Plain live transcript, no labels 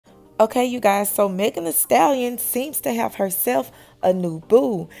Okay, you guys, so Megan Thee Stallion seems to have herself a new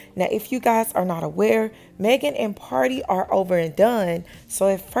boo. Now, if you guys are not aware, Megan and Party are over and done. So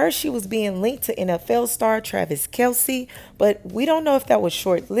at first she was being linked to NFL star Travis Kelce, but we don't know if that was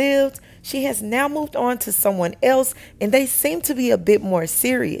short-lived. She has now moved on to someone else, and they seem to be a bit more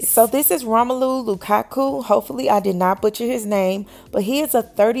serious. So this is Romelu Lukaku. Hopefully I did not butcher his name, but he is a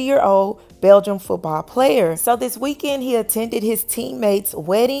 30-year-old Belgian football player. So this weekend he attended his teammate's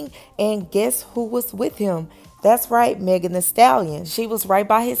wedding, and guess who was with him? That's right, Megan Thee Stallion. She was right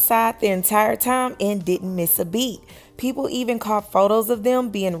by his side the entire time and didn't miss a beat. People even caught photos of them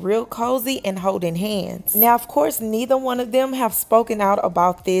being real cozy and holding hands. Now, of course, neither one of them have spoken out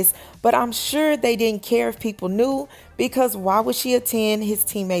about this, but I'm sure they didn't care if people knew, because why would she attend his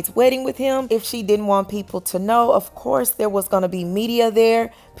teammate's wedding with him if she didn't want people to know? Of course, there was going to be media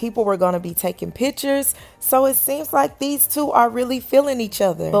there. People were going to be taking pictures. So it seems like these two are really feeling each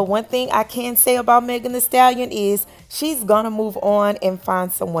other. But one thing I can say about Megan Thee Stallion is she's going to move on and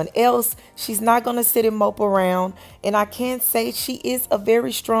find someone else. She's not going to sit and mope around. And I can say she is a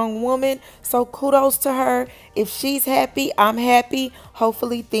very strong woman. So kudos to her. If she's happy, I'm happy.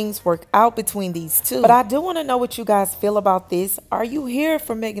 Hopefully things work out between these two. But I do want to know what you guys feel about this. Are you here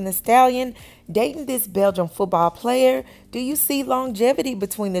for Megan Thee Stallion dating this Belgian football player? Do you see longevity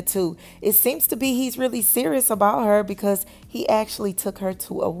between the two? It seems to be he's really serious about her because he actually took her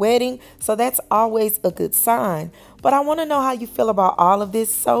to a wedding. So that's always a good sign. But I want to know how you feel about all of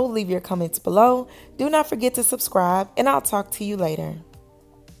this. So leave your comments below. Do not forget to subscribe, and I'll talk to you later.